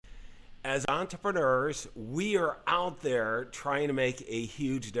as entrepreneurs, we are out there trying to make a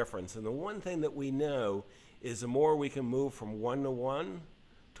huge difference. And the one thing that we know is the more we can move from one to one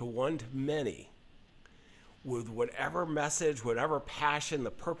to many, with whatever message, whatever passion, the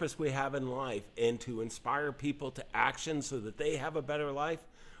purpose we have in life, and to inspire people to action so that they have a better life,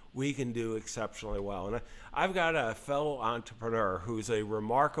 we can do exceptionally well. And I've got a fellow entrepreneur who's a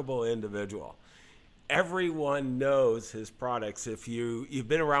remarkable individual. Everyone knows his products if you've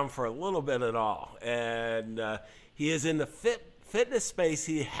been around for a little bit at all. And he is in the fitness space.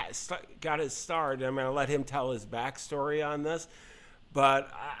 He has got his start. I'm going to let him tell his backstory on this.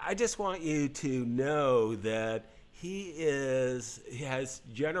 But I just want you to know that he has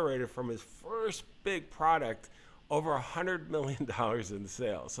generated from his first big product over $100 million in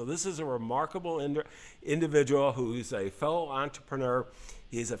sales. So this is a remarkable individual who's a fellow entrepreneur.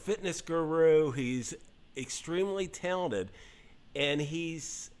 He's a fitness guru. He's extremely talented. And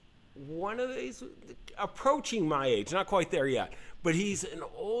he's one of these approaching my age, not quite there yet, but he's an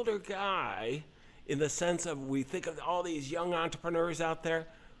older guy in the sense of we think of all these young entrepreneurs out there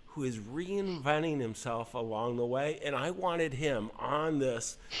who is reinventing himself along the way. And I wanted him on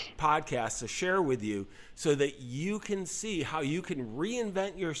this podcast to share with you so that you can see how you can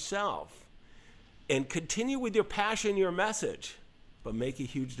reinvent yourself and continue with your passion, your message, but make a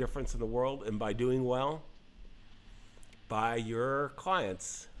huge difference in the world. And by doing well, by your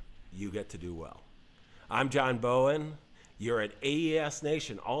clients, you get to do well. I'm John Bowen. You're at AES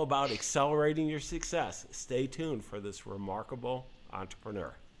Nation, all about accelerating your success. Stay tuned for this remarkable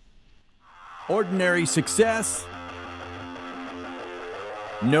entrepreneur. Ordinary success?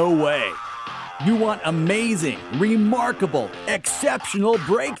 No way. You want amazing, remarkable, exceptional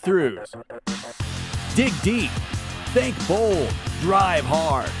breakthroughs. Dig deep, think bold, drive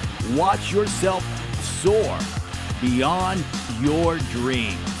hard, watch yourself soar beyond your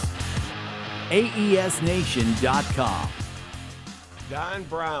dreams. AESNation.com. Don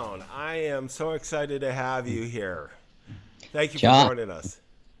Brown, I am so excited to have you here. Thank you John, for joining us.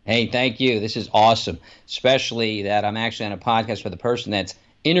 Hey, thank you. This is awesome, especially that I'm actually on a podcast with a person that's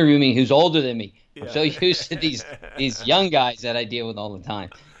interviewing me who's older than me. Yeah. I'm so used to these young guys that I deal with all the time.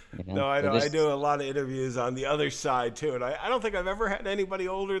 You know? No, I So know. this- I do a lot of interviews on the other side, too. And I don't think I've ever had anybody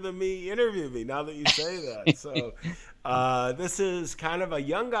older than me interview me, now that you say that. So this is kind of a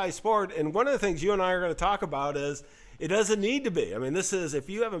young guy sport. And one of the things you and I are going to talk about is it doesn't need to be. I mean, this is, if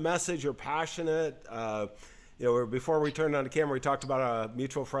you have a message, you're passionate. Before we turned on the camera, we talked about a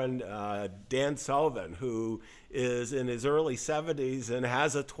mutual friend, Dan Sullivan, who is in his early 70s and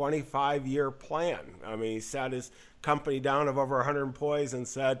has a 25-year plan. I mean, he sat his company down of over 100 employees and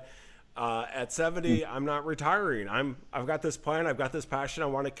said, at 70, I'm not retiring. I've got this plan. I've got this passion. I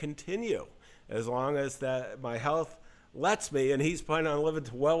want to continue as long as that my health lets me. And he's planning on living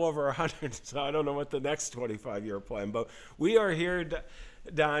to well over 100. So I don't know what the next 25-year plan. But we are here,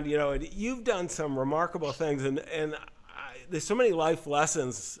 Don. And you've done some remarkable things, and there's so many life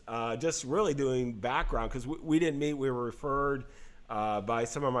lessons. Just really doing background, because we didn't meet. We were referred by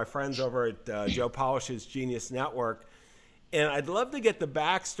some of my friends over at Joe Polish's Genius Network. And I'd love to get the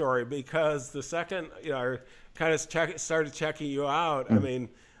backstory, because the second I kind of started checking you out, I mean,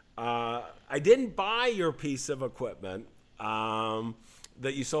 I didn't buy your piece of equipment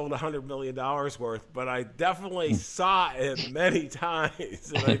that you sold $100 million worth, but I definitely saw it many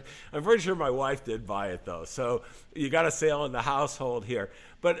times. And I'm pretty sure my wife did buy it, though. So you got a sale in the household here.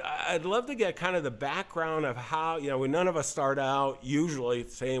 But I'd love to get kind of the background of how, none of us start out usually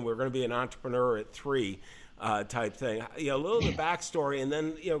saying we're going to be an entrepreneur at 3 type thing. A little of the backstory, and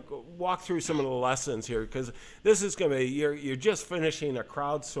then, walk through some of the lessons here, because this is going to be, you're just finishing a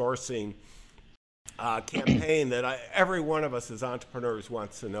crowdsourcing campaign that every one of us as entrepreneurs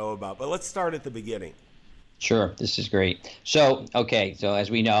wants to know about. But let's start at the beginning. Sure, this is great. So as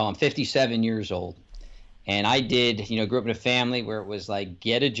we know, I'm 57 years old, and I grew up in a family where it was like,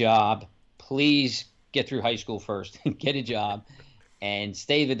 get a job, please get through high school first, get a job, and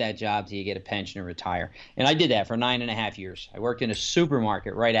stay with that job till you get a pension and retire. And I did that for 9.5 years. I worked in a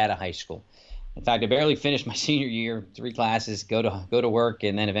supermarket right out of high school. In fact, I barely finished my senior year, 3 classes, go to work,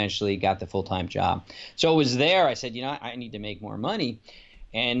 and then eventually got the full-time job. So it was there. I said, I need to make more money.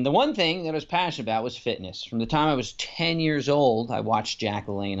 And the one thing that I was passionate about was fitness. From the time I was 10 years old, I watched Jack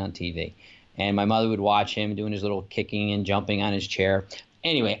LaLanne on TV. And my mother would watch him doing his little kicking and jumping on his chair.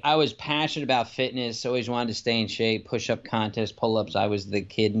 Anyway, I was passionate about fitness, always wanted to stay in shape, push-up contests, pull-ups. I was the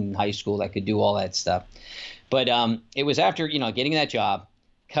kid in high school that could do all that stuff. But it was after, getting that job,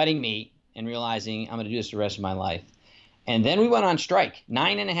 cutting meat, and realizing I'm going to do this the rest of my life. And then we went on strike.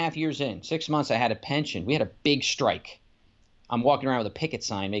 9.5 years in, 6 months, I had a pension. We had a big strike I'm walking around with a picket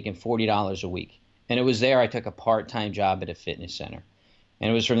sign making $40 a week. And it was there I took a part-time job at a fitness center.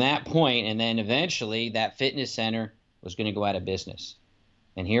 And it was from that point, and then eventually that fitness center was going to go out of business.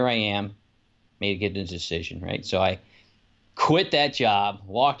 And here I am, made a good decision, right? So I quit that job,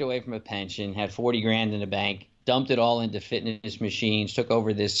 walked away from a pension, had 40 grand in the bank, dumped it all into fitness machines, took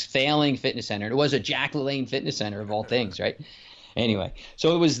over this failing fitness center. It was a Jack LaLanne fitness center of all things, right? Anyway,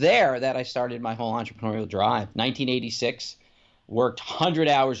 so it was there that I started my whole entrepreneurial drive. 1986, worked 100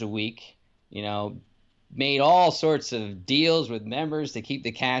 hours a week, made all sorts of deals with members to keep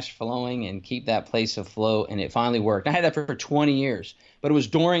the cash flowing and keep that place afloat, and it finally worked. I had that for 20 years, but it was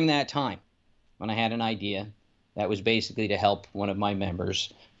during that time when I had an idea that was basically to help one of my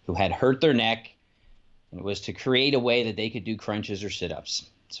members who had hurt their neck, and it was to create a way that they could do crunches or sit-ups.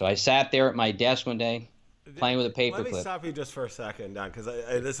 So I sat there at my desk one day playing with a paperclip. Let me stop you just for a second, Don, because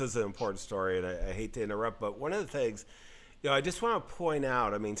this is an important story, and I hate to interrupt, but one of the things, I just want to point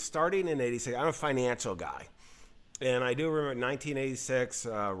out, starting in 86, I'm a financial guy, and I do remember 1986,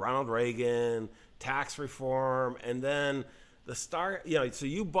 Ronald Reagan, tax reform, and then the start, so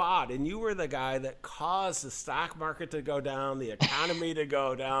you bought, and you were the guy that caused the stock market to go down, the economy to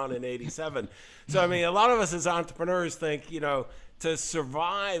go down in 87. So, a lot of us as entrepreneurs think, to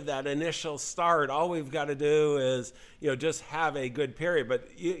survive that initial start, all we've got to do is, just have a good period. But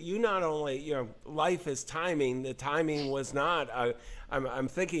you not only, life is timing. The timing was not. I'm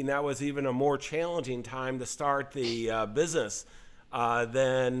thinking that was even a more challenging time to start the business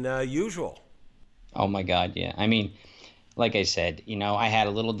than usual. Oh my God, yeah. Like I said, I had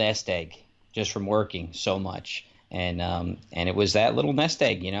a little nest egg just from working so much, and it was that little nest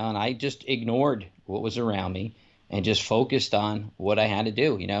egg, and I just ignored what was around me and just focused on what I had to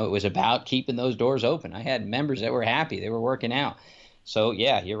do. It was about keeping those doors open. I had members that were happy. They were working out. So,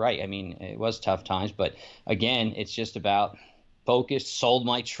 yeah, you're right. It was tough times. But, again, it's just about focus, sold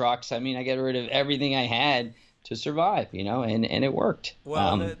my trucks. I got rid of everything I had to survive, and it worked.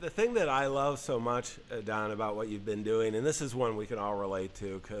 Well, the thing that I love so much, Don, about what you've been doing, and this is one we can all relate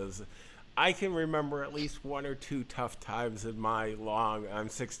to, because I can remember at least one or two tough times in my I'm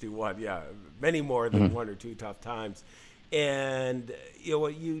 61, many more than one or two tough times. And,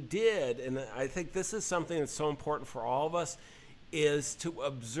 what you did, and I think this is something that's so important for all of us, is to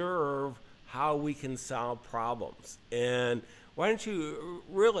observe how we can solve problems. And why don't you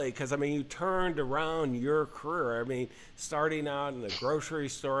really, because, you turned around your career, starting out in the grocery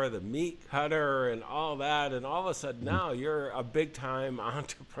store, the meat cutter and all that, and all of a sudden now you're a big-time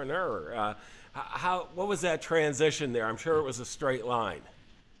entrepreneur. What was that transition there? I'm sure it was a straight line.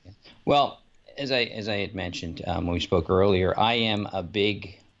 Well, as I had mentioned when we spoke earlier, I am a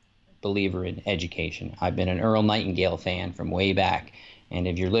big believer in education. I've been an Earl Nightingale fan from way back, and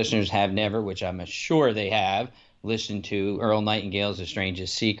if your listeners have never, which I'm sure they have, listen to Earl Nightingale's The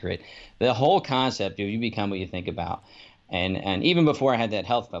Strangest Secret. The whole concept of you become what you think about. And even before I had that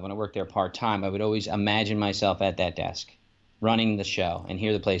health club, when I worked there part-time, I would always imagine myself at that desk running the show, and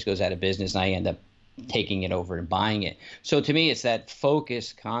here the place goes out of business and I end up taking it over and buying it. So to me, it's that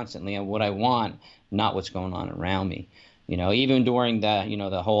focus constantly on what I want, not what's going on around me. Even during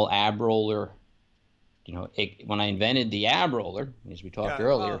the whole ab roller, when I invented the ab roller, as we talked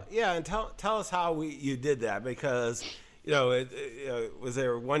earlier. And tell us how you did that, because, was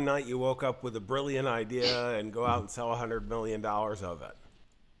there one night you woke up with a brilliant idea and go out and sell $100 million of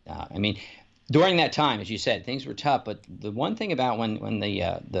it? During that time, as you said, things were tough. But the one thing about when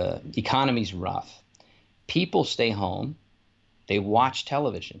the economy's rough, people stay home, they watch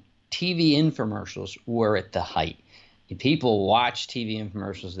television. TV infomercials were at the height. If people watch TV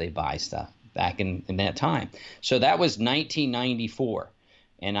infomercials, they buy stuff back in that time. So that was 1994.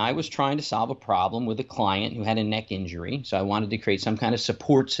 And I was trying to solve a problem with a client who had a neck injury. So I wanted to create some kind of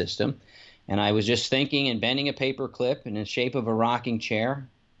support system. And I was just thinking and bending a paper clip in the shape of a rocking chair.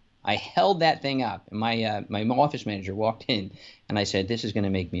 I held that thing up, and my office manager walked in, and I said, "This is going to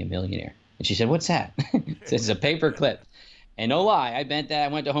make me a millionaire." And she said, "What's that?" It's a paper clip. And no lie, I bent that. I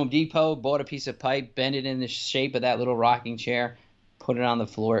went to Home Depot, bought a piece of pipe, bent it in the shape of that little rocking chair, put it on the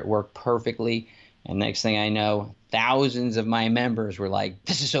floor. It worked perfectly. And next thing I know, thousands of my members were like,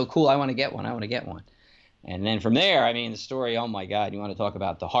 "This is so cool. I want to get one. I want to get one." And then from there, the story, oh my God, you want to talk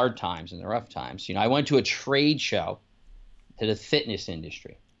about the hard times and the rough times. I went to a trade show to the fitness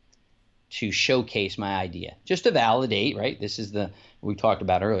industry to showcase my idea, just to validate, right? This is we talked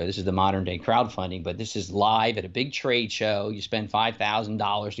about earlier, this is the modern day crowdfunding, but this is live at a big trade show. You spend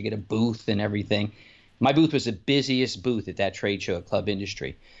 $5,000 to get a booth and everything. My booth was the busiest booth at that trade show at Club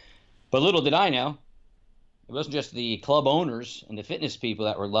Industry. But little did I know, it wasn't just the club owners and the fitness people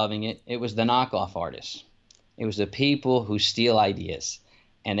that were loving it. It was the knockoff artists. It was the people who steal ideas,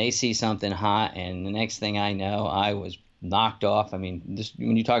 and they see something hot, and the next thing I know, I was knocked off. I mean, this,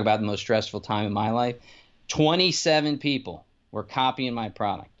 when you talk about the most stressful time in my life, 27 people were copying my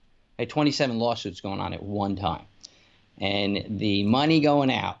product. I had 27 lawsuits going on at one time, and the money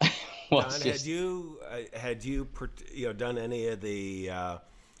going out was Don, just. had you done any of the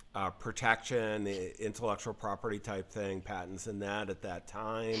protection, the intellectual property type thing, patents and that at that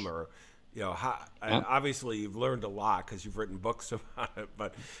time, or how? Yep. Obviously, you've learned a lot because you've written books about it.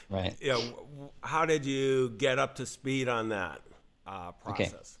 But Right. How did you get up to speed on that Okay.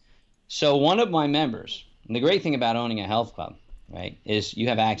 process? So one of my members, and the great thing about owning a health club, right, is you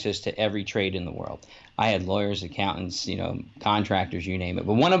have access to every trade in the world. I had lawyers, accountants, contractors, you name it.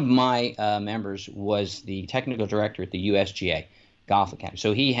 But one of my members was the technical director at the USGA Golf Academy.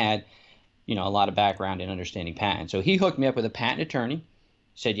 So he had, a lot of background in understanding patents. So he hooked me up with a patent attorney,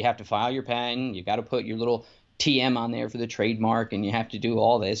 said you have to file your patent, you got to put your little TM on there for the trademark, and you have to do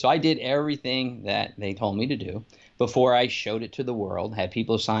all this. So I did everything that they told me to do before I showed it to the world, had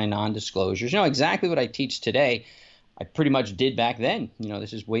people sign non-disclosures. Exactly what I teach today, I pretty much did back then.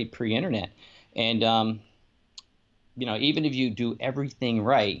 This is way pre-internet. And, even if you do everything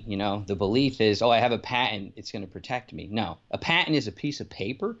right, the belief is, I have a patent, it's going to protect me. No, a patent is a piece of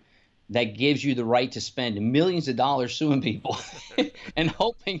paper that gives you the right to spend millions of dollars suing people and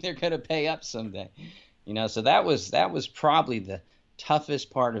hoping they're going to pay up someday. So that was probably the toughest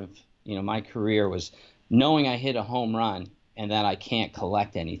part of, my career, was knowing I hit a home run and that I can't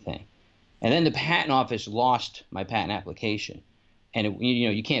collect anything. And then the patent office lost my patent application. And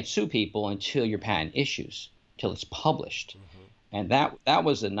you can't sue people until your patent issues, till it's published. Mm-hmm. And that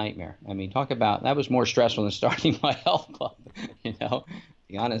was a nightmare. I mean, talk about, that was more stressful than starting my health club, to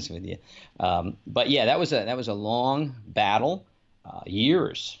be honest with you. But yeah, that was a long battle,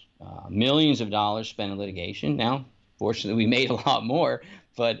 years, millions of dollars spent in litigation. Now, fortunately, we made a lot more.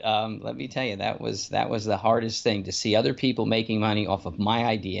 But let me tell you, that was the hardest thing, to see other people making money off of my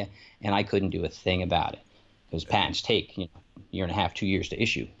idea, and I couldn't do a thing about it, because patents take a year and a half, 2 years to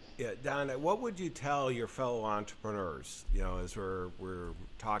issue. Yeah, Don, what would you tell your fellow entrepreneurs? As we're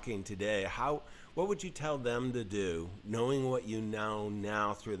talking today, what would you tell them to do, knowing what you know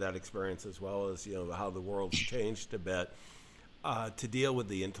now through that experience, as well as how the world's changed a bit, to deal with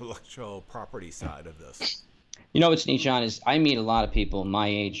the intellectual property side of this? What's neat, John, is I meet a lot of people my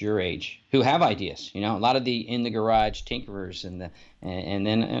age, your age, who have ideas. A lot of the in the garage tinkerers and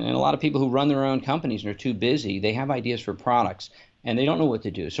then a lot of people who run their own companies and are too busy. They have ideas for products and they don't know what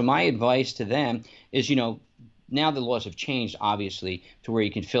to do. So my advice to them is, now the laws have changed, obviously, to where you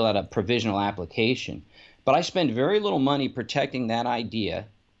can fill out a provisional application. But I spend very little money protecting that idea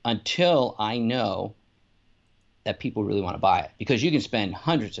until I know that people really want to buy it, because you can spend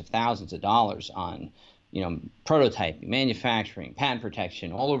hundreds of thousands of dollars on prototyping, manufacturing, patent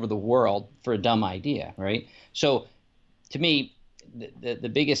protection all over the world for a dumb idea, right? So to me, the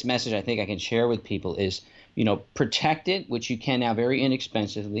biggest message I think I can share with people is, protect it, which you can now very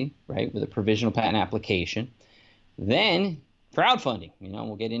inexpensively, right, with a provisional patent application. Then crowdfunding,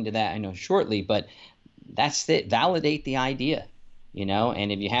 we'll get into that, I know, shortly, but that's it. Validate the idea,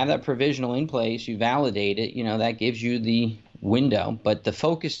 and if you have that provisional in place, you validate it, that gives you the window. But the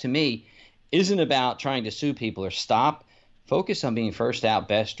focus to me isn't about trying to sue people or stop. Focus on being first out,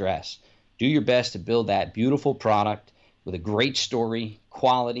 best dressed. Do your best to build that beautiful product with a great story,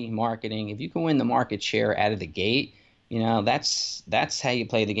 quality, marketing. If you can win the market share out of the gate, that's how you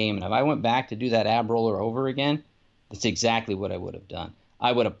play the game. And if I went back to do that ab roller over again, that's exactly what I would have done.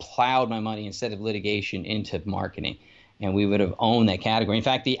 I would have plowed my money instead of litigation into marketing, and we would have owned that category. In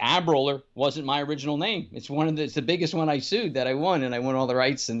fact, the ab roller wasn't my original name. It's it's the biggest one I sued that I won, and I won all the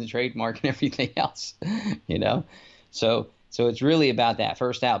rights and the trademark and everything else, So it's really about that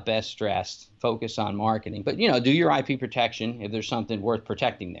first out, best dressed, focus on marketing. But, do your IP protection if there's something worth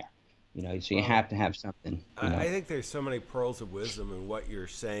protecting there. So you have to have something. I think there's so many pearls of wisdom in what you're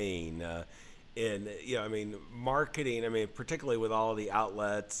saying. Marketing, particularly with all the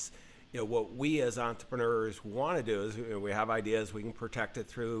outlets, what we as entrepreneurs want to do is, we have ideas, we can protect it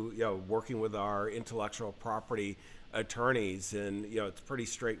through, working with our intellectual property attorneys, and, it's pretty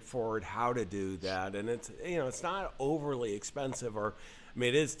straightforward how to do that. And it's not overly expensive,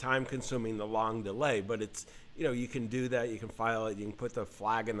 it is time consuming, the long delay, but it's, you can do that, you can file it, you can put the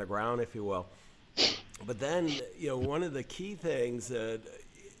flag in the ground, if you will. But then, one of the key things that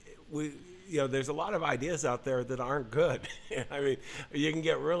there's a lot of ideas out there that aren't good. You can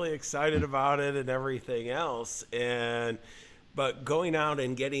get really excited about it and everything else, but going out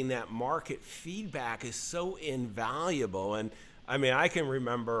and getting that market feedback is so invaluable. And I mean, I can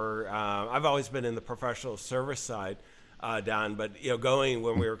remember, I've always been in the professional service side, Don, but going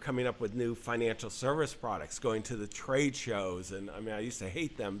when we were coming up with new financial service products, going to the trade shows, and I mean, I used to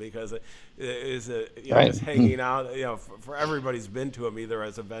hate them because it is just hanging out. For everybody's been to them either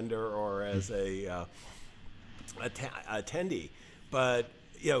as a vendor or as a attendee, but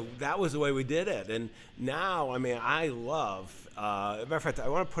that was the way we did it. And now, I mean, I love. As a matter of fact, I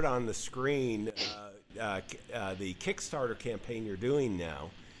want to put on the screen the Kickstarter campaign you're doing now.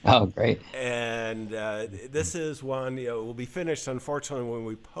 Oh, great. And this is one, will be finished, unfortunately, when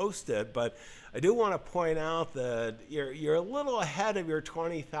we post it. But I do want to point out that you're a little ahead of your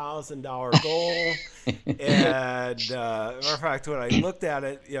 $20,000 goal. And matter of fact, when I looked at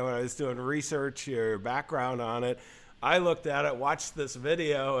it, when I was doing research, your background on it, I looked at it, watched this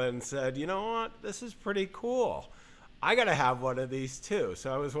video, and said, you know what, this is pretty cool. I got to have one of these too.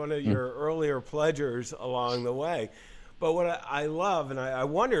 So I was one of your earlier pledgers along the way. But what I love, and I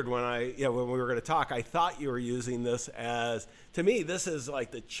wondered when when we were going to talk, I thought you were using this as, to me, this is like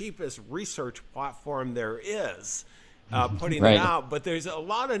the cheapest research platform there is, putting it out. But there's a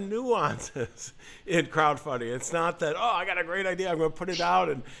lot of nuances in crowdfunding. It's not that, I got a great idea, I'm going to put it out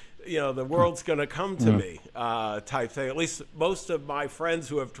and the world's going to come to me type thing. At least most of my friends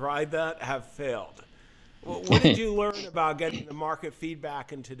who have tried that have failed. What did you learn about getting the market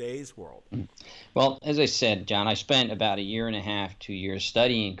feedback in today's world? Well, as I said, John, I spent about 1.5 years, 2 years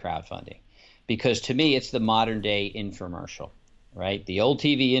studying crowdfunding because to me, it's the modern day infomercial, right? The old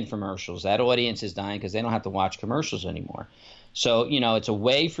TV infomercials, that audience is dying because they don't have to watch commercials anymore. So, it's a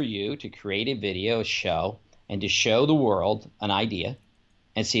way for you to create a video, a show, and to show the world an idea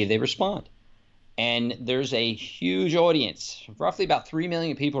and see if they respond. And there's a huge audience, roughly about 3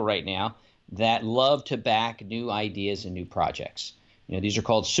 million people right now, that love to back new ideas and new projects. These are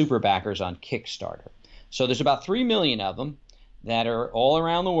called super backers on Kickstarter. So there's about 3 million of them that are all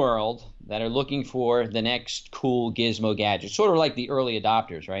around the world that are looking for the next cool gizmo gadget, sort of like the early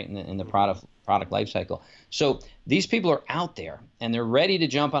adopters, right, in the product life cycle. So these people are out there and they're ready to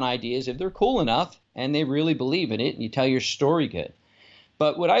jump on ideas if they're cool enough and they really believe in it and you tell your story good.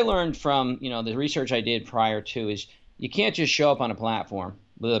 But what I learned from the research I did prior to is you can't just show up on a platform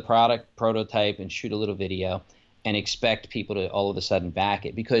with a product prototype and shoot a little video and expect people to all of a sudden back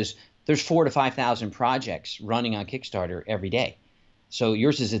it because there's 4,000 to 5,000 projects running on Kickstarter every day. So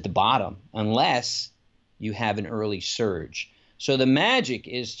yours is at the bottom unless you have an early surge. So the magic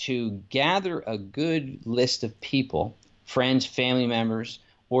is to gather a good list of people, friends, family members,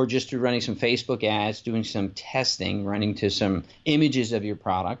 or just through running some Facebook ads, doing some testing, running to some images of your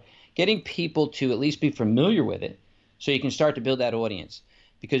product, getting people to at least be familiar with it so you can start to build that audience.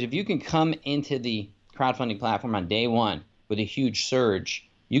 Because if you can come into the crowdfunding platform on day one with a huge surge,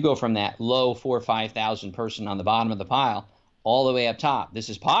 you go from that low 4,000 or 5,000 person on the bottom of the pile all the way up top. This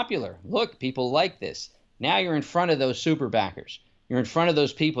is popular. Look, people like this. Now you're in front of those super backers. You're in front of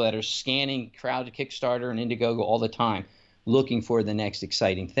those people that are scanning Crowd Kickstarter and Indiegogo all the time, looking for the next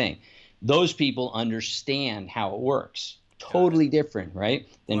exciting thing. Those people understand how it works. Totally different, right?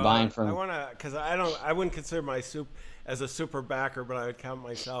 Than buying from. I wouldn't consider my as a super backer, but I would count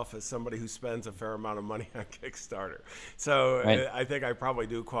myself as somebody who spends a fair amount of money on Kickstarter. So right. I think I probably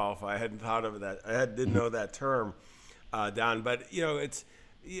do qualify. I hadn't thought of that. Didn't know that term, Don. But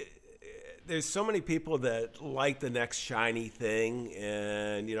there's so many people that like the next shiny thing,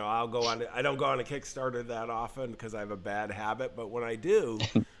 and I don't go on a Kickstarter that often because I have a bad habit. But when I do.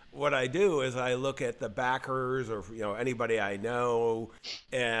 What I do is I look at the backers or anybody I know,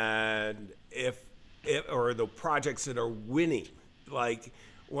 and or the projects that are winning. Like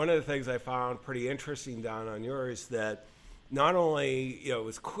one of the things I found pretty interesting, Don, on yours, that not only it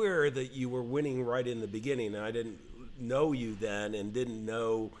was clear that you were winning right in the beginning, and I didn't know you then and didn't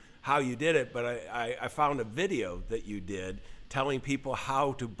know how you did it, but I found a video that you did telling people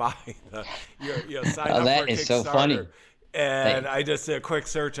how to buy sign up that for is Kickstarter. So funny. And I just did a quick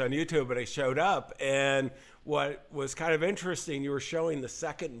search on YouTube, and it showed up. And what was kind of interesting, you were showing the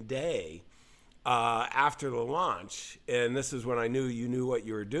second day after the launch, and this is when I knew you knew what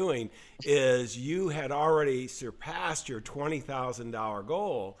you were doing, is you had already surpassed your $20,000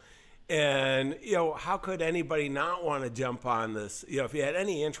 goal. And, how could anybody not want to jump on this? If you had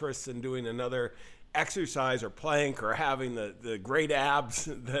any interest in doing another exercise or plank or having the great abs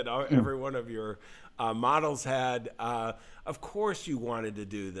that every one of your models had, of course you wanted to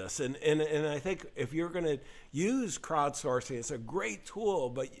do this. And I think if you're going to use crowdsourcing, it's a great tool,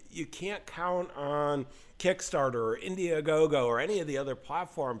 but you can't count on Kickstarter or Indiegogo or any of the other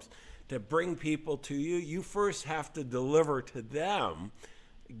platforms to bring people to you. You first have to deliver to them,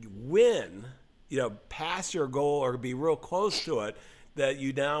 win, pass your goal or be real close to it, that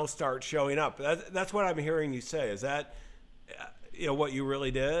you now start showing up. That's what I'm hearing you say. Is that what you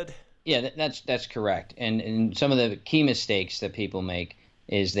really did? Yeah, that's correct. And some of the key mistakes that people make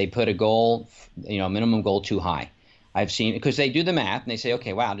is they put a goal, minimum goal too high. I've seen, because they do the math and they say,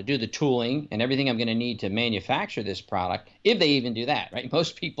 okay, wow, to do the tooling and everything I'm going to need to manufacture this product, if they even do that, right?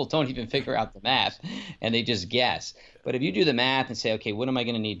 Most people don't even figure out the math and they just guess. But if you do the math and say, okay, what am I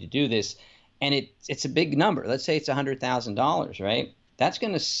going to need to do this? And it's a big number. Let's say it's $100,000, right? That's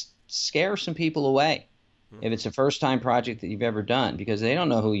going to scare some people away if it's a first-time project that you've ever done, because they don't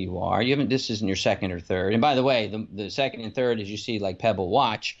know who you are. This isn't your second or third. And by the way, the second and third, as you see, like Pebble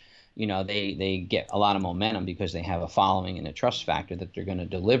Watch, they get a lot of momentum because they have a following and a trust factor that they're going to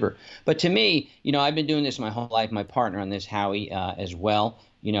deliver. But to me, I've been doing this my whole life. My partner on this, Howie, as well.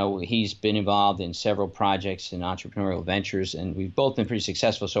 He's been involved in several projects and entrepreneurial ventures, and we've both been pretty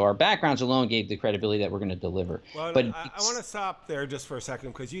successful. So our backgrounds alone gave the credibility that we're going to deliver. Well, but I want to stop there just for a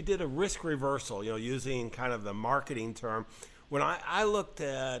second, because you did a risk reversal, using kind of the marketing term. When I looked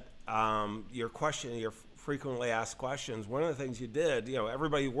at your question, your frequently asked questions, one of the things you did,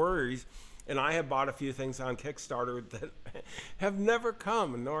 everybody worries, and I have bought a few things on Kickstarter that have never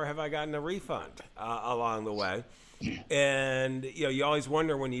come, nor have I gotten a refund along the way. And you always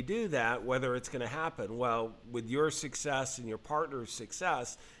wonder when you do that whether it's going to happen. Well, with your success and your partner's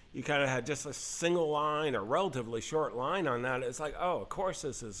success, you kind of had just a single line, a relatively short line on that. It's like, oh, of course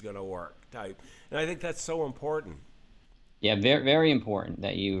this is going to work type. And I think that's so important. Yeah, very, very important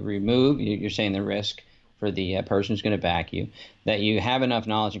that you remove, you're saying, the risk for the person who's going to back you, that you have enough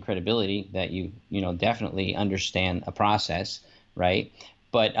knowledge and credibility that you definitely understand a process, right?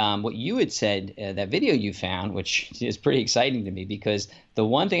 But what you had said, that video you found, which is pretty exciting to me, because the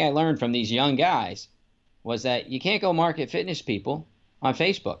one thing I learned from these young guys was that you can't go market fitness people on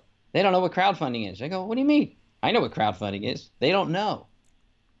Facebook. They don't know what crowdfunding is. I go, what do you mean? I know what crowdfunding is. They don't know.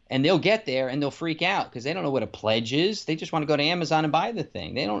 And they'll get there and they'll freak out because they don't know what a pledge is. They just want to go to Amazon and buy the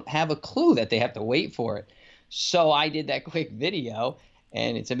thing. They don't have a clue that they have to wait for it. So I did that quick video,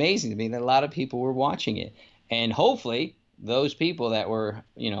 and it's amazing to me that a lot of people were watching it. And hopefully those people that were,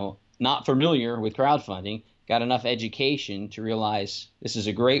 not familiar with crowdfunding got enough education to realize this is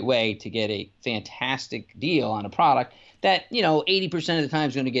a great way to get a fantastic deal on a product that, 80% of the time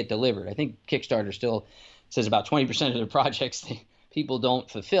is going to get delivered. I think Kickstarter still says about 20% of their projects people don't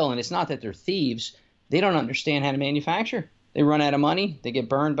fulfill. And it's not that they're thieves. They don't understand how to manufacture. They run out of money. They get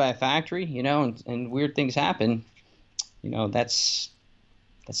burned by a factory, and weird things happen. That's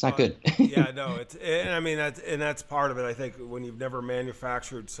not good. Yeah, no, that's part of it. I think when you've never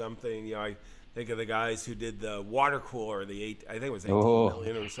manufactured something, I think of the guys who did the water cooler, I think it was 18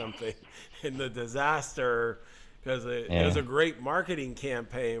 million or something, in the disaster, because it was a great marketing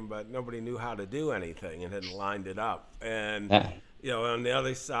campaign, but nobody knew how to do anything and hadn't lined it up. And on the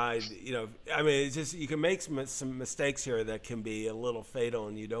other side, it's just, you can make some mistakes here that can be a little fatal,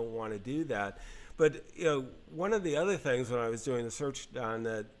 and you don't want to do that. But, one of the other things when I was doing the search on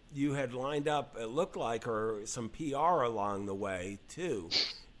that you had lined up, it looked like, or some PR along the way too,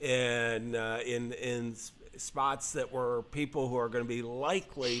 and in spots that were people who are going to be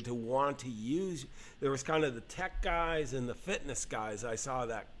likely to want to use. There was kind of the tech guys and the fitness guys. I saw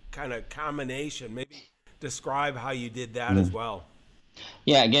that kind of combination. Maybe describe how you did that as well.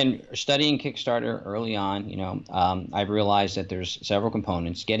 Yeah, again, studying Kickstarter early on, I've realized that there's several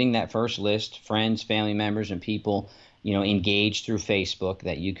components. Getting that first list, friends, family members, and people, engaged through Facebook,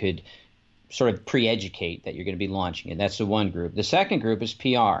 that you could sort of pre-educate that you're going to be launching it. That's the one group. The second group is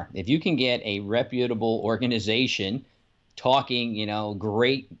PR. If you can get a reputable organization talking,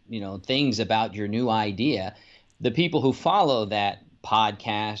 great, things about your new idea, the people who follow that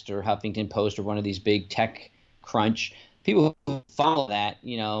podcast or Huffington Post or one of these big tech crunch, people who follow that,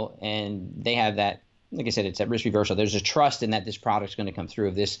 and they have that, like I said, it's that risk reversal. There's a trust in that this product's going to come through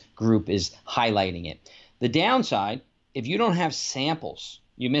if this group is highlighting it. The downside, if you don't have samples,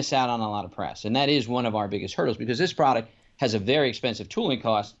 you miss out on a lot of press. And that is one of our biggest hurdles, because this product has a very expensive tooling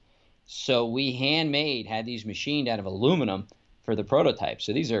cost. So we had these machined out of aluminum for the prototypes.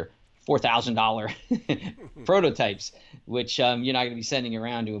 So these are $4,000 prototypes, which you're not going to be sending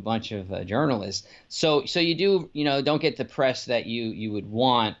around to a bunch of journalists. So you don't get the press that you would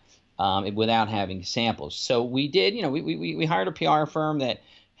want without having samples. So we did, we hired a PR firm that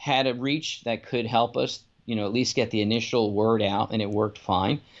had a reach that could help us, at least get the initial word out, and it worked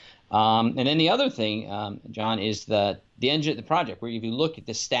fine. And then the other thing, John, is the engine of the project, where if you look at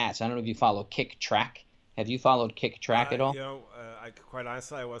the stats, I don't know if you follow KickTrack. Have you followed KickTrack at all? Quite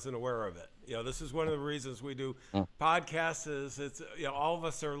honestly, I wasn't aware of it. This is one of the reasons we do podcasts. Is it's all of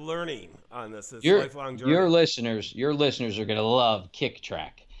us are learning on this. It's a lifelong journey. Your listeners are going to love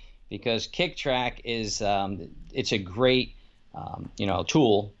KickTrack, because KickTrack is it's a great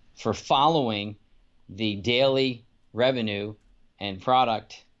tool for following the daily revenue and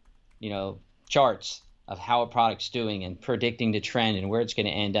product charts of how a product's doing and predicting the trend and where it's going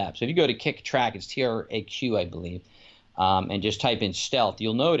to end up. So if you go to KickTrack, it's TRAQ, I believe, and just type in stealth,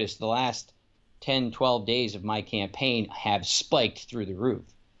 you'll notice the last 10, 12 days of my campaign have spiked through the roof.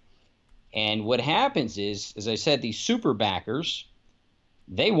 And what happens is, as I said, these super backers,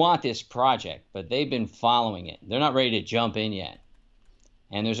 they want this project, but they've been following it. They're not ready to jump in yet.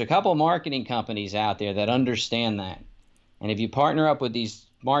 And there's a couple marketing companies out there that understand that. And if you partner up with these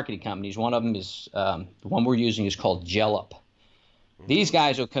marketing companies, one of them is the one we're using is called Jellup. These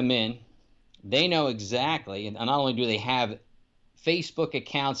guys will come in. They know exactly, and not only do they have Facebook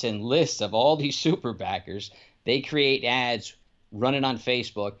accounts and lists of all these super backers, they create ads, run it on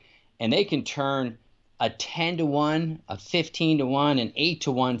Facebook, and they can turn a 10 to 1, a 15 to 1, an 8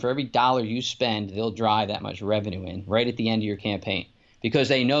 to 1 for every dollar you spend. They'll drive that much revenue in right at the end of your campaign, because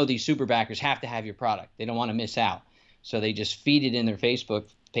they know these super backers have to have your product. They don't want to miss out. So they just feed it in their Facebook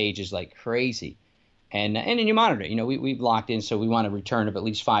pages like crazy. And then you monitor it. We've locked in, so we want a return of at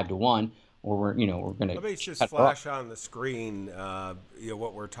least 5 to 1. Or we're going to. Let me just flash on the screen,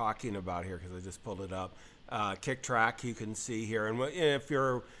 what we're talking about here, because I just pulled it up. KickTrack, you can see here, and if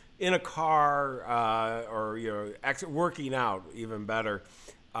you're in a car or working out, even better,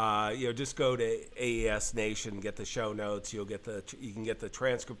 just go to AES Nation, get the show notes. You can get the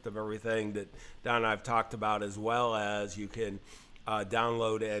transcript of everything that Don and I've talked about, as well as you can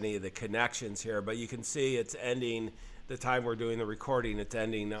download any of the connections here. But you can see it's ending. The time we're doing the recording, it's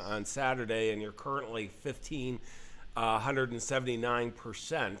ending on Saturday, and you're currently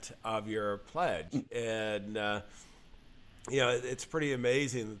 1,579% of your pledge. And it's pretty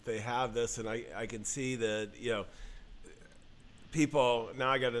amazing that they have this, and I can see that people.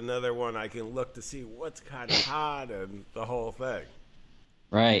 Now I got another one. I can look to see what's kind of hot and the whole thing.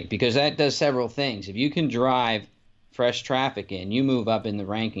 Right, because that does several things. If you can drive fresh traffic in, you move up in the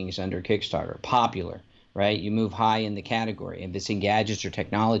rankings under Kickstarter, popular. Right? You move high in the category. If it's in gadgets or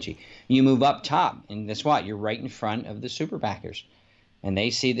technology, you move up top. And guess what? You're right in front of the super backers. And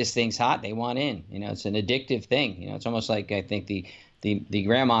they see this thing's hot. They want in. It's an addictive thing. It's almost like, I think, the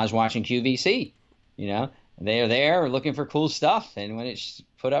grandma's watching QVC. They're there looking for cool stuff. And when it's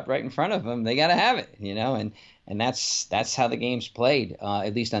put up right in front of them, they got to have it. And that's how the game's played,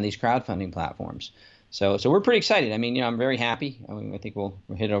 at least on these crowdfunding platforms. So we're pretty excited. I'm very happy. I think we'll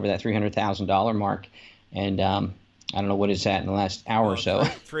hit over that $300,000 mark. And I don't know what it's at in the last hour or so.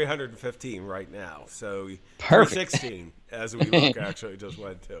 315 right now. So perfect. 316 as we look actually just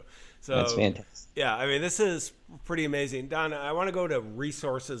went to. So that's fantastic. Yeah, this is pretty amazing. Don, I want to go to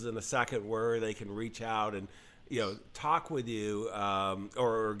resources in a second where they can reach out and talk with you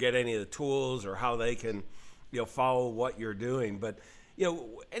or get any of the tools or how they can follow what you're doing. But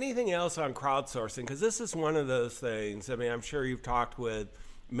anything else on crowdsourcing? Because this is one of those things. I'm sure you've talked with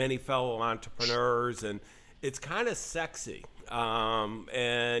many fellow entrepreneurs, and it's kind of sexy.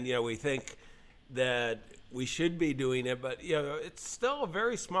 And we think that we should be doing it, but it's still a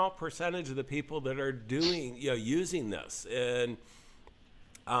very small percentage of the people that are doing using this. And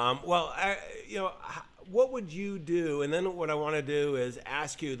what would you do? And then what I want to do is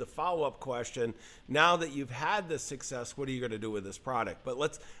ask you the follow-up question. Now that you've had this success, what are you going to do with this product?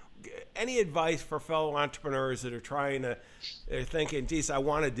 But any advice for fellow entrepreneurs that are they're thinking, geez, I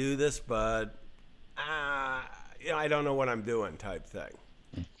want to do this, but I don't know what I'm doing type thing.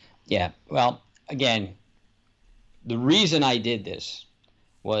 Yeah. Well, again, the reason I did this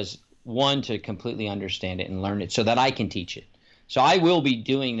was, one, to completely understand it and learn it so that I can teach it. So I will be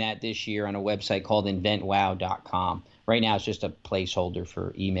doing that this year on a website called inventwow.com. Right now it's just a placeholder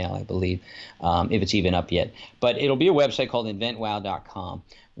for email, I believe, if it's even up yet. But it'll be a website called inventwow.com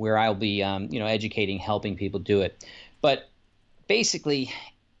where I'll be educating, helping people do it. But basically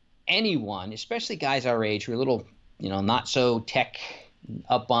anyone, especially guys our age who are a little, not so tech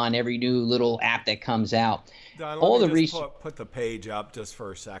up on every new little app that comes out. Don, let me just put the page up just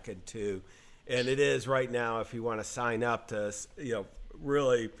for a second too. And it is right now, if you want to sign up to,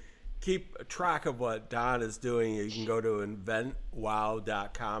 really keep track of what Don is doing, you can go to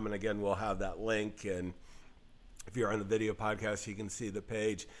inventwow.com. And again, we'll have that link. And if you're on the video podcast, you can see the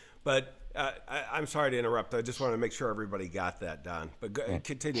page. But I'm sorry to interrupt. I just want to make sure everybody got that, Don. But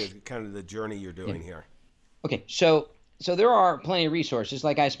continue kind of the journey you're doing here. Okay. So So there are plenty of resources.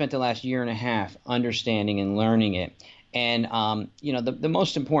 Like I spent the last year and a half understanding and learning it. And the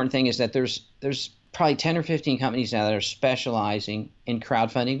most important thing is that there's probably 10 or 15 companies now that are specializing in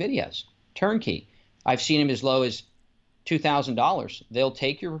crowdfunding videos, turnkey. I've seen them as low as $2,000. They'll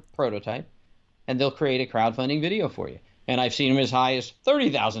take your prototype and they'll create a crowdfunding video for you. And I've seen them as high as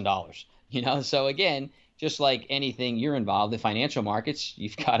 $30,000. So again, just like anything you're involved in financial markets,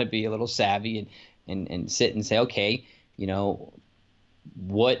 you've got to be a little savvy and sit and say, okay,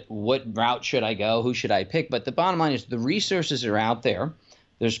 what route should I go? Who should I pick? But the bottom line is the resources are out there.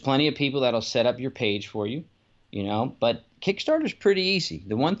 There's plenty of people that'll set up your page for you, but Kickstarter's pretty easy.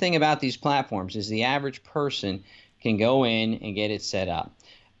 The one thing about these platforms is the average person can go in and get it set up.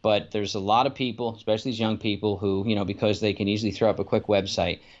 But there's a lot of people, especially these young people who, because they can easily throw up a quick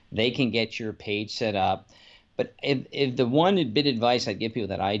website, they can get your page set up. But if the one bit of advice I'd give people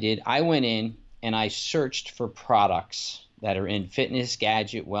that I did, I went in and I searched for products that are in fitness,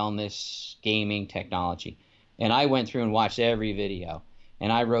 gadget, wellness, gaming, technology. And I went through and watched every video.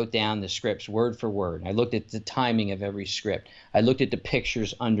 And I wrote down the scripts word for word. I looked at the timing of every script. I looked at the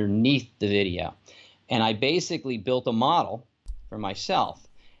pictures underneath the video. And I basically built a model for myself.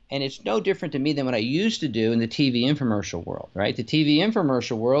 And it's no different to me than what I used to do in the TV infomercial world, right? The TV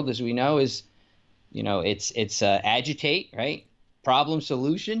infomercial world, as we know, is, it's agitate, right? Problem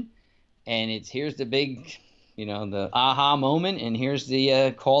solution. And here's the big, the aha moment, and here's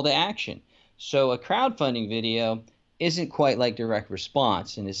the call to action. So a crowdfunding video isn't quite like direct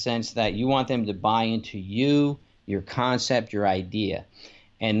response in the sense that you want them to buy into you, your concept, your idea.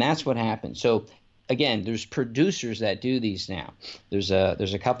 And that's what happens. So again, there's producers that do these now. There's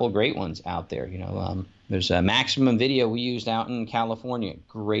a couple of great ones out there. There's a Maximum Video we used out in California,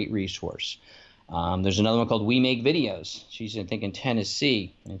 great resource. There's another one called We Make Videos. She's I think in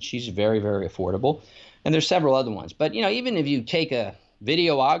Tennessee, and she's very, very affordable. And there's several other ones. But even if you take a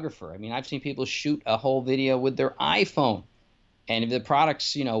videographer, I've seen people shoot a whole video with their iPhone. And if the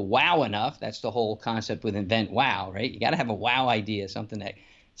product's, wow enough, that's the whole concept with Invent Wow, right? You got to have a wow idea, something that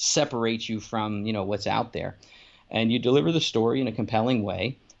separates you from, what's out there. And you deliver the story in a compelling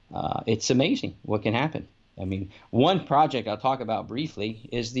way. It's amazing what can happen. One project I'll talk about briefly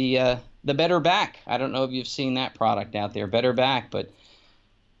is the Better Back. I don't know if you've seen that product out there, Better Back, but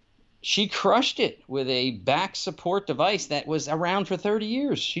she crushed it with a back support device that was around for 30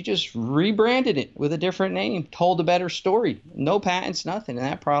 years. She just rebranded it with a different name, told a better story. No patents, nothing. And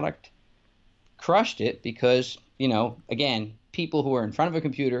that product crushed it because, again, people who are in front of a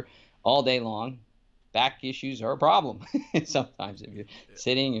computer all day long, back issues are a problem. Sometimes if you're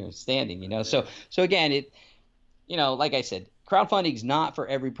sitting or standing, So again, like I said, crowdfunding is not for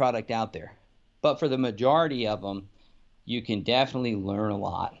every product out there. But for the majority of them, you can definitely learn a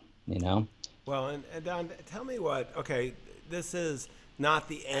lot. Well, and Don, tell me this is not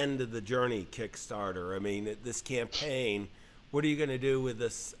the end of the journey, Kickstarter. This campaign, what are you going to do with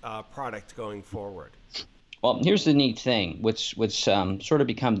this product going forward? Well, here's the neat thing. What's sort of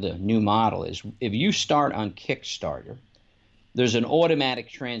become the new model is if you start on Kickstarter, there's an automatic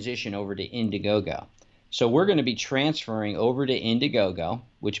transition over to Indiegogo. So we're going to be transferring over to Indiegogo,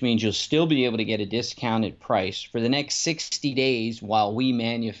 which means you'll still be able to get a discounted price for the next 60 days while we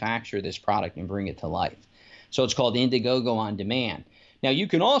manufacture this product and bring it to life. So it's called Indiegogo On Demand. Now, you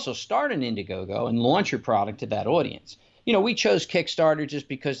can also start an Indiegogo and launch your product to that audience. We chose Kickstarter just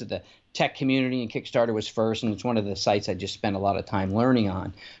because of the tech community, and Kickstarter was first, and it's one of the sites I just spent a lot of time learning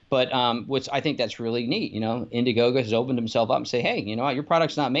on. But I think that's really neat. Indiegogo has opened himself up and say, hey, your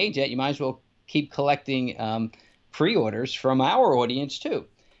product's not made yet. You might as well keep collecting pre-orders from our audience too.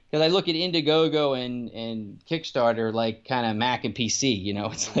 Because I look at Indiegogo and Kickstarter like kind of Mac and PC,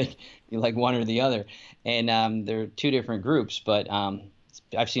 it's like you like one or the other. And they're two different groups, but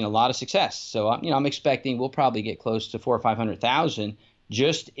I've seen a lot of success. So, I'm expecting we'll probably get close to 400,000 or 500,000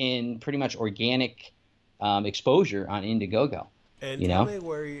 just in pretty much organic exposure on Indiegogo. And tell me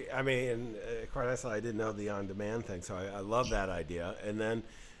where quite honestly, I didn't know the on-demand thing, so I love that idea. And then,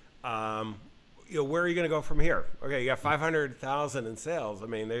 where are you going to go from here? Okay, you got 500,000 in sales.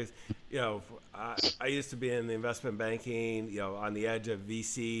 There's, I used to be in the investment banking, on the edge of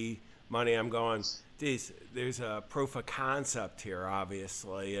VC money. I'm going, geez, there's a proof of concept here,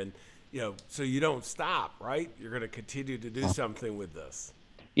 obviously, and so you don't stop, right? You're going to continue to do something with this.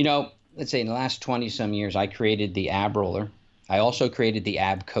 Let's say in the last 20 some years, I created the ab roller. I also created the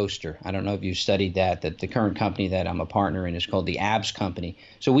ab coaster. I don't know if you've studied that the current company that I'm a partner in is called the Abs Company.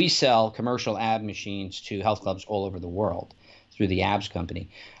 So we sell commercial ab machines to health clubs all over the world through the Abs Company.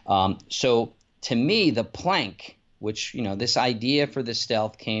 So to me, the plank which, this idea for the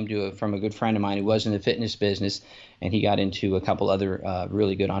Stealth came from a good friend of mine who was in the fitness business, and he got into a couple other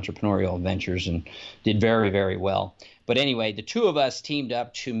really good entrepreneurial ventures and did very, very well. But anyway, the two of us teamed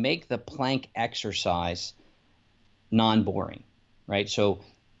up to make the plank exercise non-boring, right? So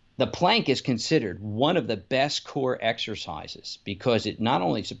the plank is considered one of the best core exercises because it not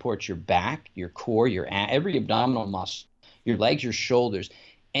only supports your back, your core, every abdominal muscle, your legs, your shoulders,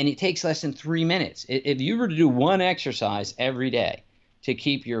 and it takes less than 3 minutes. If you were to do one exercise every day to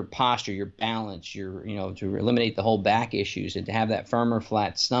keep your posture, your balance, to eliminate the whole back issues and to have that firmer,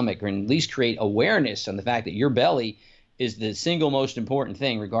 flat stomach, or at least create awareness on the fact that your belly is the single most important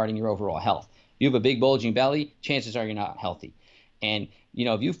thing regarding your overall health. You have a big bulging belly, chances are you're not healthy. And,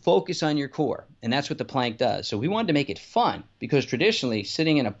 if you focus on your core, and that's what the plank does. So we wanted to make it fun because traditionally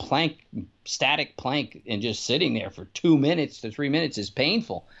sitting in a static plank and just sitting there for 2 minutes to 3 minutes is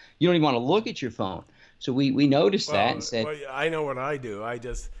painful. You don't even want to look at your phone. So we noticed that and said, I know what I do. I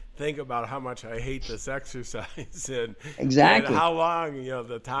just think about how much I hate this exercise and, exactly. and how long,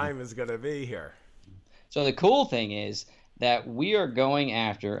 the time is going to be here. So the cool thing is that we are going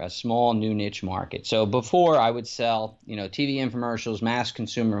after a small new niche market. So before I would sell, TV infomercials, mass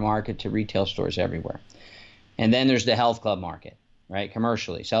consumer market to retail stores everywhere. And then there's the health club market, right?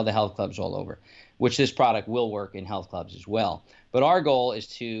 Commercially, sell to health clubs all over, which this product will work in health clubs as well. But our goal is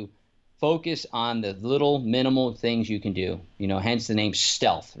to focus on the little minimal things you can do, hence the name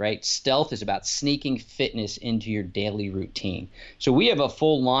Stealth, right? Stealth is about sneaking fitness into your daily routine. So we have a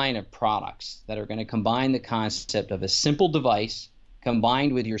full line of products that are going to combine the concept of a simple device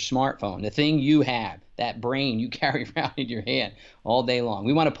combined with your smartphone, the thing you have, that brain you carry around in your hand all day long.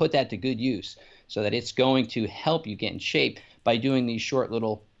 We want to put that to good use so that it's going to help you get in shape by doing these short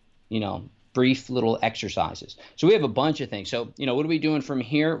little, brief little exercises. So we have a bunch of things. So, what are we doing from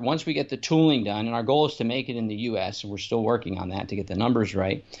here? Once we get the tooling done, and our goal is to make it in the US, and we're still working on that to get the numbers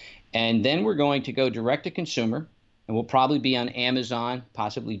right. And then we're going to go direct to consumer, and we'll probably be on Amazon,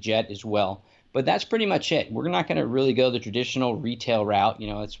 possibly Jet as well. But that's pretty much it. We're not going to really go the traditional retail route.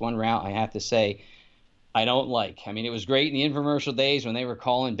 It's one route I have to say I don't like. I mean, it was great in the infomercial days when they were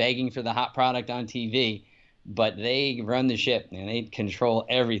calling, begging for the hot product on TV, but they run the ship and they control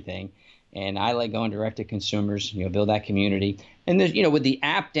everything. And I like going direct to consumers, build that community. And there's, with the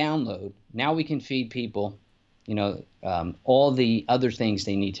app download, now we can feed people, all the other things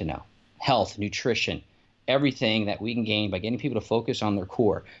they need to know. Health, nutrition, everything that we can gain by getting people to focus on their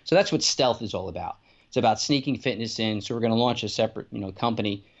core. So that's what Stealth is all about. It's about sneaking fitness in. So we're going to launch a separate,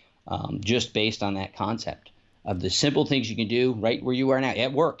 company just based on that concept of the simple things you can do right where you are now,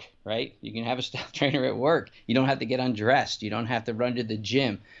 at work, right? You can have a Stealth trainer at work. You don't have to get undressed. You don't have to run to the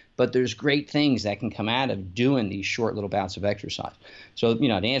gym. But there's great things that can come out of doing these short little bouts of exercise. So, to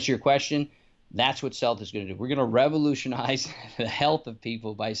answer your question, that's what Stealth is going to do. We're going to revolutionize the health of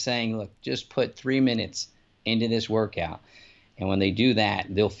people by saying, look, just put 3 minutes into this workout. And when they do that,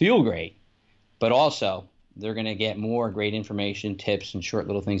 they'll feel great. But also, they're going to get more great information, tips, and short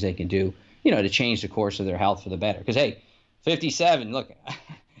little things they can do, to change the course of their health for the better. Because, hey, 57, look,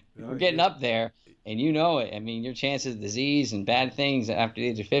 we're getting up there. And it. I mean, your chances of disease and bad things after the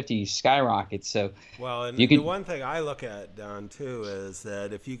age of 50 skyrocket. So, the one thing I look at, Don, too, is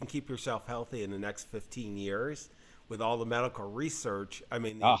that if you can keep yourself healthy in the next 15 years with all the medical research, I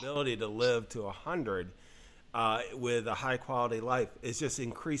mean, the ability to live to 100 with a high-quality life is just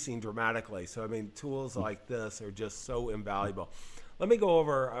increasing dramatically. So, I mean, tools like this are just so invaluable. Let me go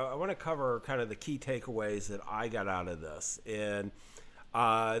over, I want to cover kind of the key takeaways that I got out of this. And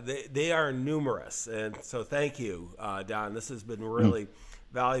they are numerous, and so thank you, Don. This has been really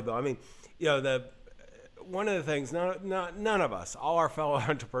valuable. I mean, one of the things, none of us, all our fellow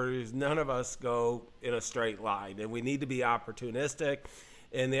entrepreneurs, none of us go in a straight line, and we need to be opportunistic.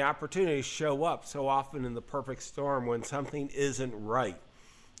 And the opportunities show up so often in the perfect storm when something isn't right.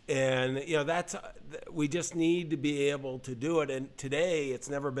 And we just need to be able to do it. And today, it's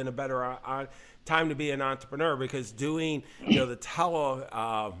never been a better time to be an entrepreneur because doing the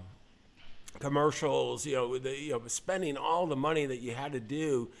tele commercials, spending all the money that you had to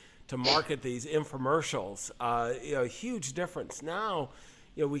do to market these infomercials, huge difference. Now,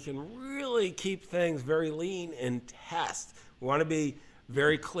 we can really keep things very lean and test. We want to be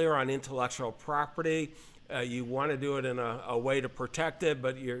very clear on intellectual property. You want to do it in a way to protect it,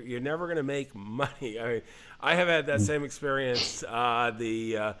 but you're never going to make money. I mean, I have had that same experience.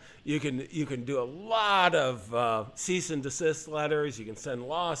 You can do a lot of cease and desist letters. You can send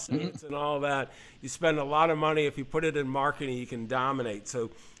lawsuits and all that. You spend a lot of money. If you put it in marketing, you can dominate. So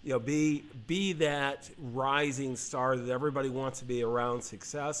be that rising star that everybody wants to be around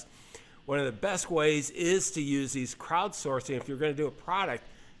success. one of the best ways is to use these crowdsourcing. If you're going to do a product,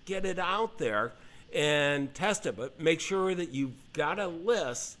 get it out there and test it, but make sure that you've got a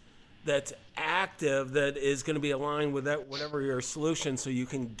list that's active, that is going to be aligned with that, whatever your solution, so you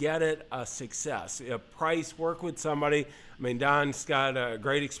can get it a success. Price, work with somebody. I mean, Don's got a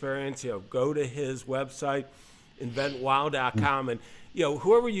great experience. Go to his website, inventwow.com, and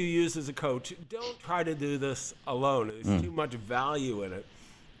whoever you use as a coach, don't try to do this alone. There's too much value in it.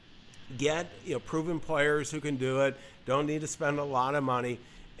 Get proven players who can do it. Don't need to spend a lot of money,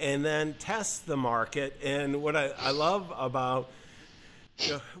 and then test the market. And what I love about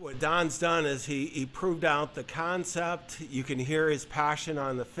what Don's done is he proved out the concept. You can hear his passion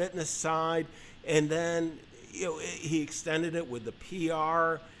on the fitness side, and then he extended it with the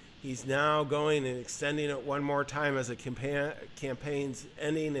PR. He's now going and extending it one more time as a campaign's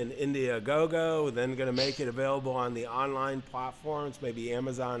ending in Indiegogo, then going to make it available on the online platforms, maybe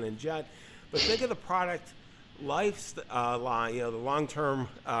Amazon and Jet. But think of the product line, the long-term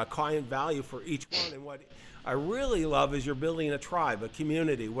client value for each one. And what I really love is you're building a tribe, a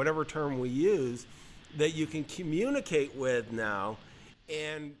community, whatever term we use, that you can communicate with now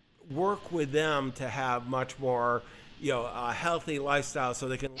and work with them to have much more, a healthy lifestyle, so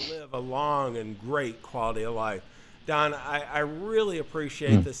they can live a long and great quality of life. Don, I really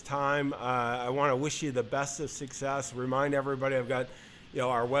appreciate this time. I want to wish you the best of success. Remind everybody, I've got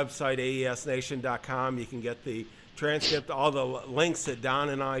our website, aesnation.com. You can get the transcript, all the links that Don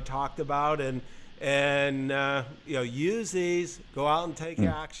and I talked about, and use these, go out and take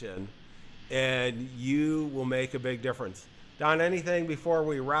action, and you will make a big difference. Don, anything before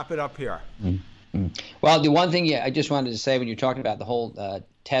we wrap it up here? Well, the one thing I just wanted to say, when you're talking about the whole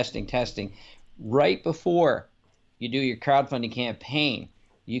testing, right before you do your crowdfunding campaign,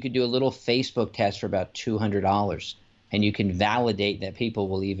 you could do a little Facebook test for about $200, and you can validate that people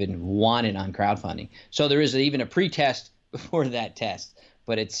will even want it on crowdfunding. So there is even a pre-test before that test.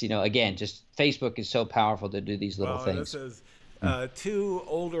 But it's, again, just Facebook is so powerful to do these little things. This is two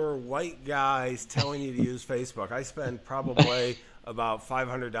older white guys telling you to use Facebook. I spend probably about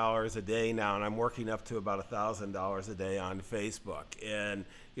 $500 a day now, and I'm working up to about $1,000 a day on Facebook and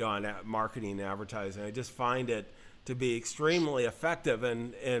on marketing and advertising. I just find it to be extremely effective.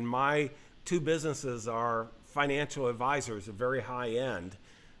 And my two businesses are financial advisors, a very high end.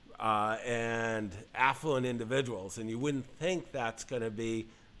 And affluent individuals, and you wouldn't think that's going to be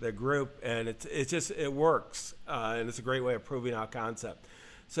the group, and it works, and it's a great way of proving out concept.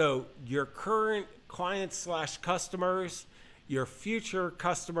 So your current clients / customers, your future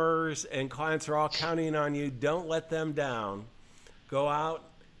customers and clients are all counting on you. Don't let them down. Go out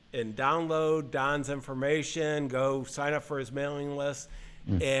and download Don's information, go sign up for his mailing list,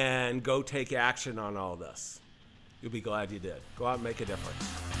 and go take action on all this. You'll be glad you did. Go out and make a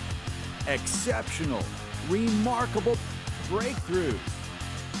difference. Exceptional, remarkable breakthroughs.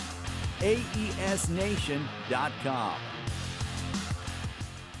 AESNation.com.